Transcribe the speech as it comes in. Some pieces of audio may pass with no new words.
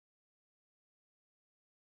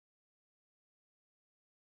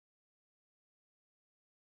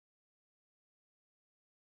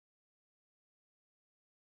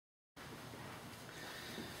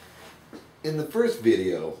In the first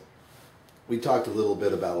video, we talked a little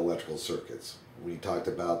bit about electrical circuits. We talked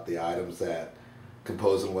about the items that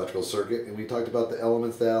compose an electrical circuit, and we talked about the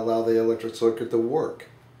elements that allow the electric circuit to work.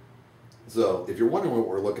 So if you're wondering what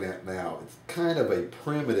we're looking at now, it's kind of a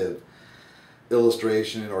primitive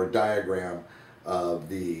illustration or diagram of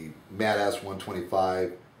the MADAS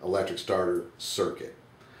 125 electric starter circuit.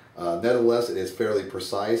 Nevertheless, it is fairly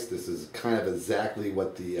precise. This is kind of exactly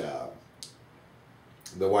what the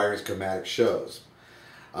wiring schematic shows.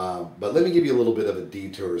 But let me give you a little bit of a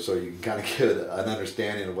detour so you can kind of get an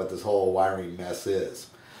understanding of what this whole wiring mess is.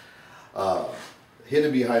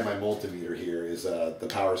 Hidden behind my multimeter here is the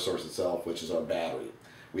power source itself, which is our battery.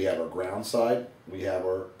 We have our ground side, we have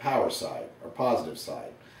our power side, our positive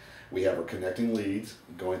side. We have our connecting leads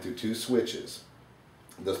going through two switches.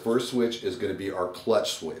 The first switch is going to be our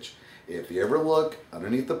clutch switch. If you ever look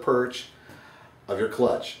underneath the perch of your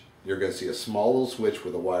clutch, you're going to see a small little switch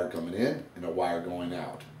with a wire coming in and a wire going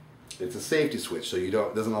out. It's a safety switch, so it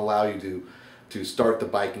doesn't allow you to start the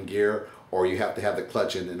bike in gear, or you have to have the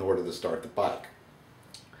clutch in order to start the bike.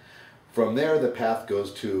 From there, the path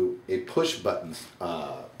goes to a push button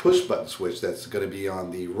switch that's going to be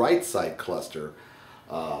on the right side cluster,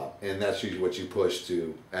 and that's usually what you push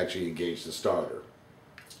to actually engage the starter.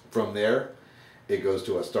 From there, it goes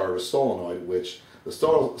to a starter solenoid, which the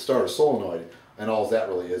starter solenoid, and all that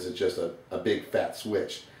really is just a big fat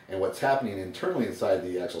switch. And what's happening internally inside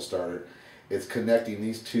the actual starter is connecting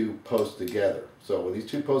these two posts together. So when these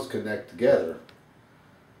two posts connect together,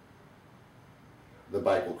 the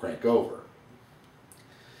bike will crank over.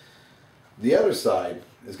 The other side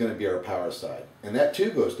is going to be our power side, and that too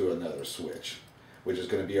goes through another switch, which is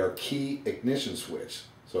going to be our key ignition switch.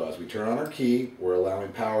 So as we turn on our key, we're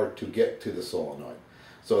allowing power to get to the solenoid.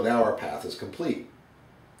 So now our path is complete.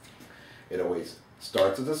 It always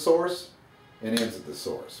starts at the source and ends at the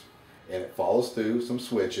source, and it follows through some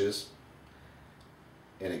switches,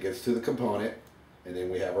 and it gets to the component, and then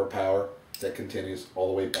we have our power that continues all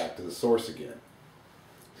the way back to the source again.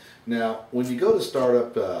 Now, when you go to start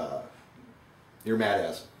up your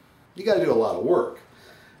MADAS, you got to do a lot of work.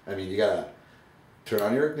 I mean, you got to turn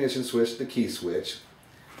on your ignition switch, the key switch.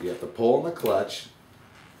 You have to pull on the clutch,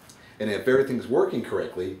 and if everything's working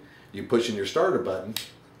correctly, you push in your starter button,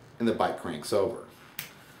 and the bike cranks over.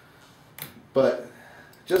 But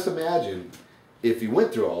just imagine if you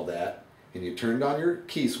went through all that, and you turned on your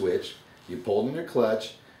key switch, you pulled in your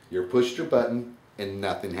clutch, you pushed your button, and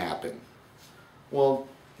nothing happened. Well,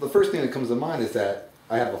 the first thing that comes to mind is that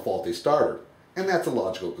I have a faulty starter, and that's a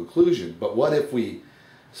logical conclusion. But what if we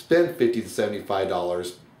spend $50 to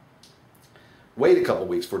 $75, wait a couple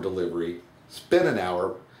weeks for delivery, spend an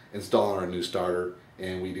hour installing our new starter,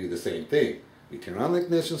 and we do the same thing? We turn on the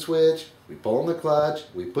ignition switch, we pull on the clutch,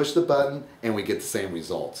 we push the button, and we get the same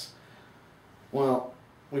results. Well,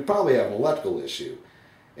 we probably have an electrical issue,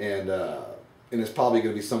 and it's probably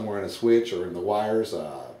going to be somewhere in a switch or in the wires.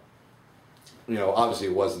 You know, obviously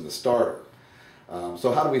it wasn't the starter.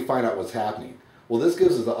 So how do we find out what's happening? Well, this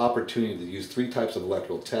gives us the opportunity to use three types of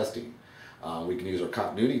electrical testing. We can use our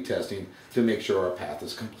continuity testing to make sure our path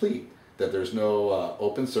is complete, that there's no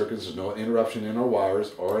open circuits, there's no interruption in our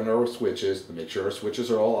wires or in our switches, to make sure our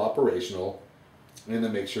switches are all operational, and to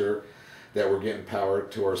make sure that we're getting power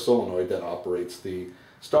to our solenoid that operates the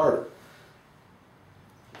starter.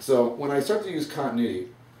 So when I start to use continuity,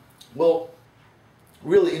 well,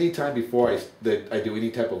 really anytime before I do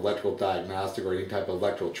any type of electrical diagnostic or any type of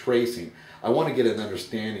electrical tracing, I want to get an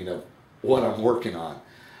understanding of what I'm working on.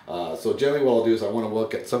 So generally what I'll do is I want to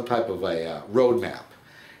look at some type of a roadmap.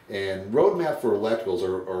 And roadmap for electricals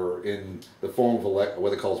are in the form of what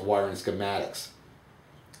they call wiring schematics.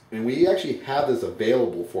 And we actually have this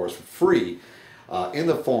available for us for free in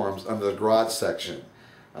the forums under the garage section.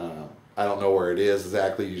 I don't know where it is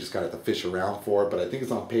exactly, you just got to fish around for it, but I think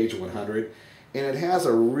it's on page 100. And it has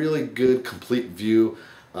a really good complete view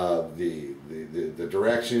of the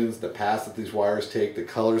directions, the paths that these wires take, the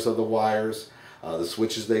colors of the wires, the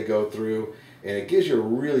switches they go through, and it gives you a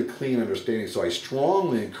really clean understanding. So I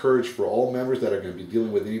strongly encourage for all members that are going to be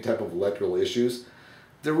dealing with any type of electrical issues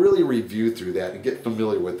to really review through that and get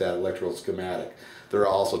familiar with that electrical schematic. There are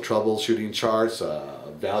also troubleshooting charts,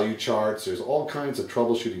 value charts. There's all kinds of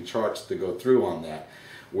troubleshooting charts to go through on that,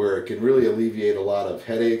 where it can really alleviate a lot of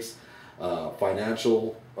headaches,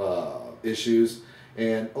 financial issues,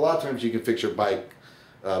 and a lot of times you can fix your bike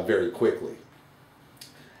very quickly.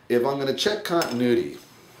 If I'm going to check continuity,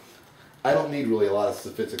 I don't need really a lot of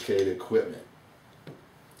sophisticated equipment.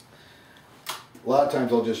 A lot of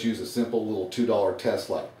times I'll just use a simple little $2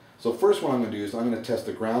 test light. So first what I'm going to do is I'm going to test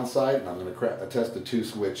the ground side, and I'm going to test the two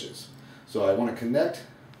switches. So I want to connect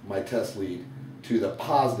my test lead to the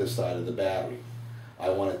positive side of the battery. I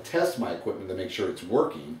want to test my equipment to make sure it's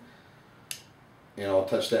working, and I'll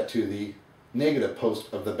touch that to the negative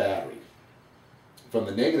post of the battery. From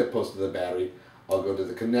the negative post of the battery, I'll go to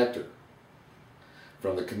the connector.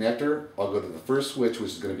 From the connector, I'll go to the first switch,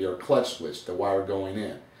 which is going to be our clutch switch, the wire going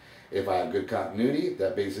in. If I have good continuity,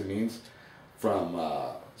 that basically means from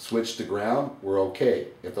switch to ground, we're okay.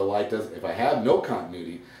 If the light does, if I have no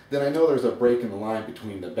continuity, then I know there's a break in the line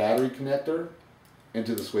between the battery connector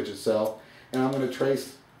into the switch itself, and I'm going to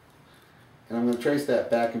trace that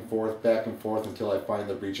back and forth until I find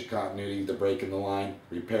the breach of continuity, the break in the line,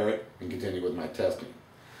 repair it, and continue with my testing.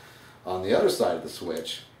 On the other side of the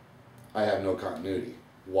switch, I have no continuity.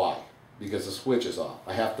 Why? Because the switch is off.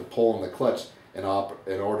 I have to pull on the clutch in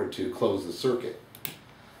order to close the circuit.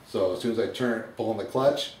 So as soon as I pull on the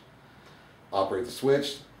clutch, operate the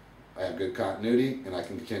switch, I have good continuity, and I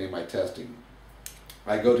can continue my testing.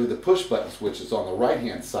 I go to the push button switch that's on the right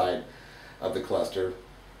hand side of the cluster,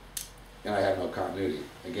 and I have no continuity.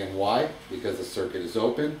 Again, why? Because the circuit is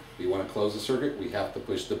open. We want to close the circuit, we have to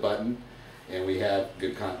push the button, and we have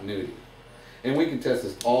good continuity. And we can test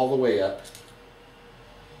this all the way up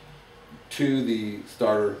to the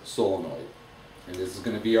starter solenoid. And this is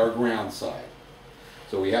going to be our ground side.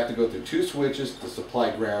 So we have to go through two switches to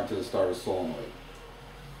supply ground to the starter solenoid.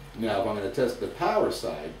 Now if I'm going to test the power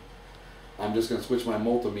side, I'm just going to switch my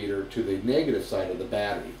multimeter to the negative side of the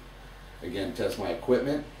battery. Again, test my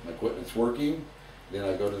equipment's working. Then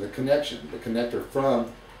I go to the connector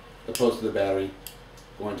from the post of the battery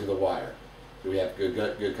going to the wire. Do we have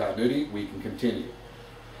good continuity? We can continue.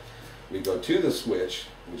 We go to the switch,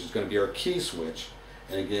 which is going to be our key switch,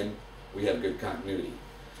 and again, we have good continuity.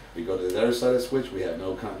 We go to the other side of the switch, we have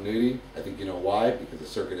no continuity. I think you know why, because the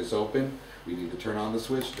circuit is open. We need to turn on the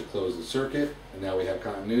switch to close the circuit, and now we have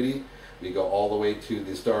continuity. We go all the way to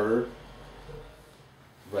the starter,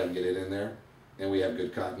 if I can get it in there, and we have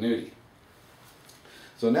good continuity.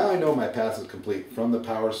 So now I know my path is complete from the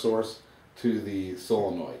power source to the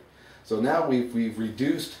solenoid. So now we've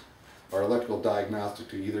reduced our electrical diagnostic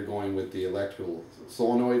to either going with the electrical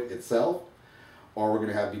solenoid itself, or we're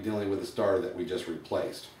going to be dealing with the starter that we just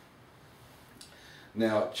replaced.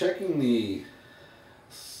 Now, checking the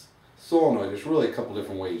solenoid, there's really a couple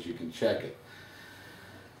different ways you can check it.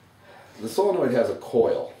 The solenoid has a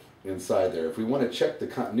coil inside there. If we want to check the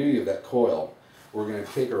continuity of that coil, we're going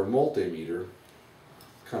to take our multimeter,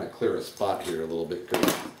 kind of clear a spot here a little bit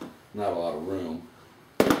because not a lot of room.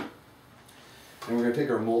 And we're going to take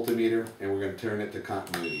our multimeter and we're going to turn it to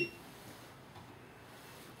continuity.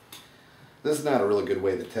 This is not a really good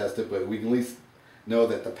way to test it, but we can at least know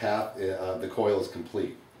that the path, the coil is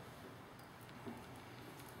complete.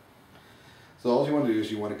 So all you want to do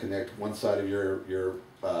is you want to connect one side of your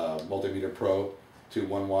multimeter probe to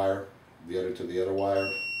one wire, the other to the other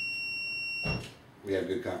wire. We have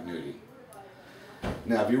good continuity.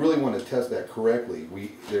 Now, if you really want to test that correctly,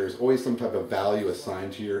 there's always some type of value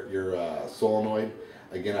assigned to your solenoid.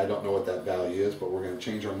 Again, I don't know what that value is, but we're going to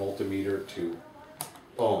change our multimeter to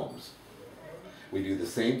ohms. We do the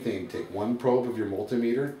same thing. Take one probe of your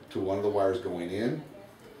multimeter to one of the wires going in,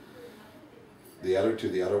 the other to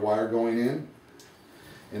the other wire going in,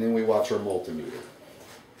 and then we watch our multimeter.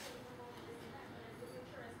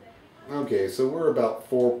 Okay, so we're about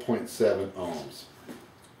 4.7 ohms,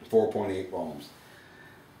 4.8 ohms.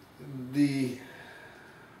 The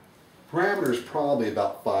parameter is probably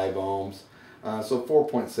about 5 ohms, so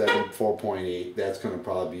 4.7, 4.8, that's going to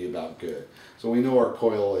probably be about good. So we know our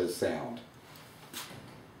coil is sound.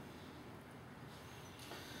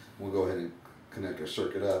 We'll go ahead and connect our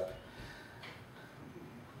circuit up.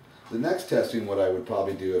 The next testing, what I would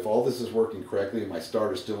probably do, if all this is working correctly and my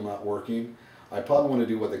starter's still not working, I probably want to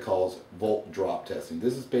do what they call volt drop testing.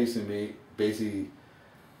 This is basically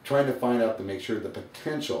trying to find out to make sure the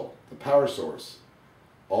potential, the power source,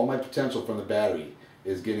 all my potential from the battery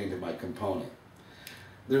is getting to my component.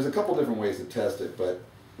 There's a couple different ways to test it, but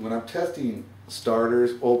when I'm testing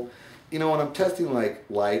starters, well, you know, when I'm testing like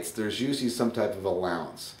lights, there's usually some type of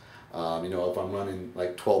allowance. You know, if I'm running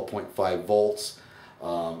like 12.5 volts,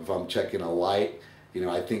 if I'm checking a light, you know,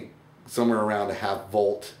 I think somewhere around a half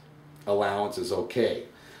volt allowance is okay.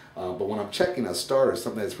 But when I'm checking a starter,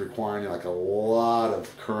 something that's requiring like a lot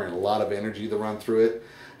of current, a lot of energy to run through it,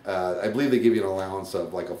 I believe they give you an allowance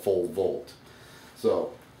of like a full volt.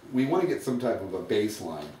 So we want to get some type of a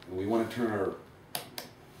baseline, and we want to turn our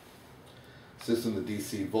system to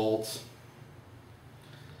DC volts.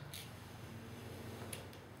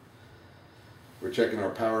 We're checking our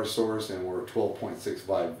power source and we're at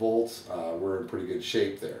 12.65 volts. We're in pretty good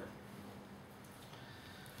shape there.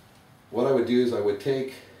 What I would do is I would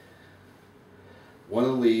take one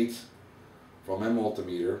of the leads from my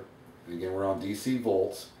multimeter, and again we're on DC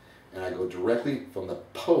volts, and I go directly from the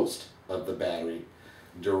post of the battery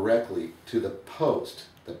directly to the post,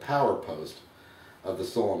 the power post of the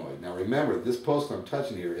solenoid. Now remember, this post I'm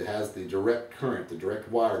touching here, it has the direct current, the direct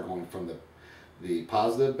wire going from the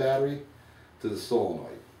positive battery to the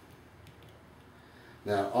solenoid.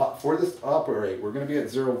 Now for this to operate, we're going to be at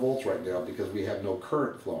 0 volts right now because we have no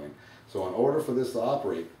current flowing. So in order for this to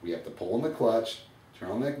operate, we have to pull in the clutch,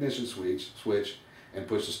 turn on the ignition switch, and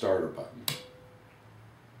push the starter button.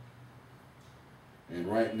 And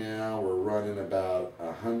right now we're running about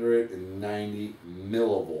 190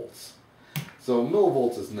 millivolts. So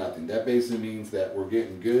millivolts is nothing. That basically means that we're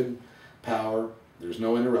getting good power. There's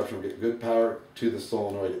no interruption. We're getting good power to the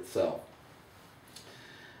solenoid itself.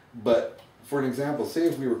 But for an example, say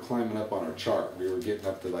if we were climbing up on our chart, we were getting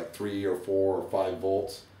up to like 3 or 4 or 5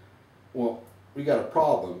 volts. Well, we got a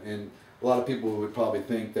problem, and a lot of people would probably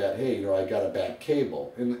think that, hey, you know, I got a bad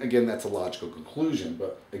cable. And again, that's a logical conclusion,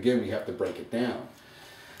 but again, we have to break it down.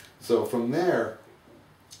 So from there,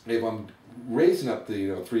 if I'm raising up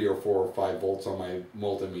the 3 or 4 or 5 volts on my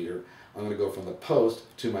multimeter, I'm going to go from the post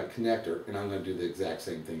to my connector, and I'm going to do the exact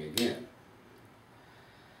same thing again.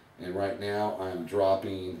 And right now I'm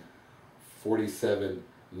dropping 47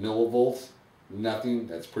 millivolts, nothing.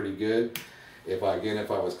 That's pretty good. If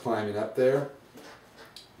I was climbing up there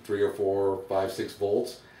 3 or 4, 5, 6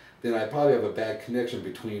 volts, then I probably have a bad connection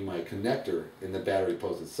between my connector and the battery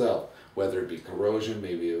post itself, whether it be corrosion,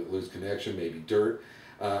 maybe a loose connection, maybe dirt.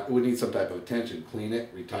 It would need some type of attention. Clean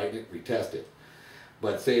it, retighten it, retest it.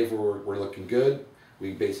 But say if we're looking good,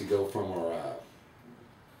 we basically go from our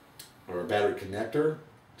battery connector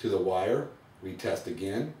to the wire, retest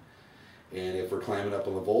again. And if we're climbing up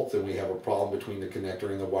on the volts, then we have a problem between the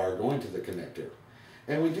connector and the wire going to the connector.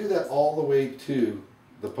 And we do that all the way to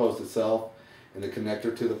the post itself, and the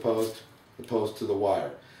connector to the post to the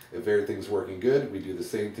wire. If everything's working good, we do the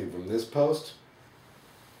same thing from this post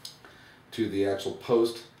to the actual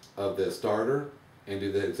post of the starter and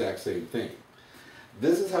do the exact same thing.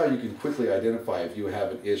 This is how you can quickly identify if you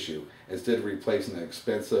have an issue, instead of replacing an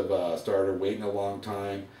expensive starter, waiting a long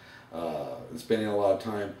time, and spending a lot of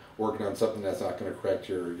time working on something that's not going to correct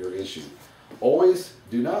your issue. Always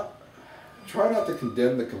try not to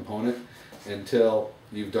condemn the component until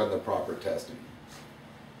you've done the proper testing.